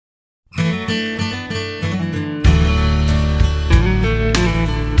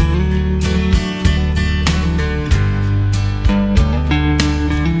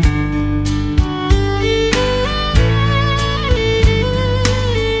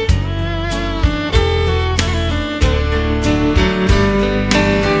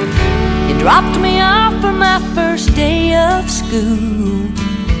of school.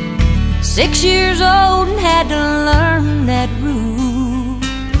 6 years old and had to learn that rule.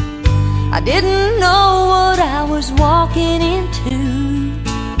 I didn't know what I was walking into.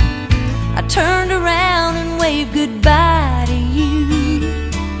 I turned around and waved goodbye to you.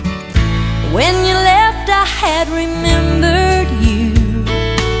 When you left, I had remembered you.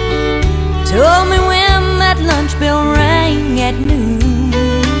 Told me when that lunch bell rang at noon,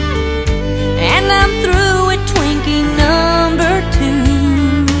 and I'm through at Twinkie number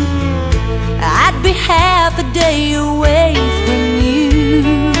 2. I'd be half a day away from you,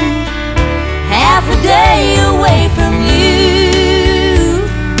 half a day away from you.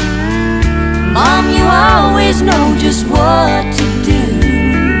 Mom, you always know just what to do.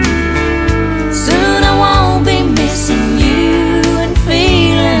 Soon I won't be missing you and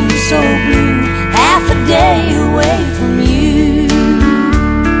feeling so blue, half a day away from you.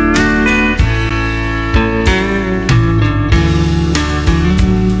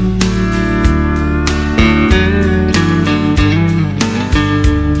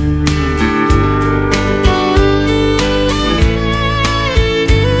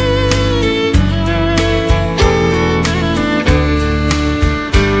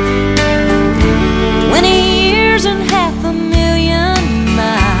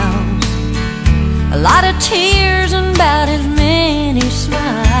 A lot of tears and about as many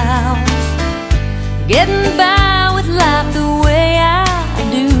smiles. Getting by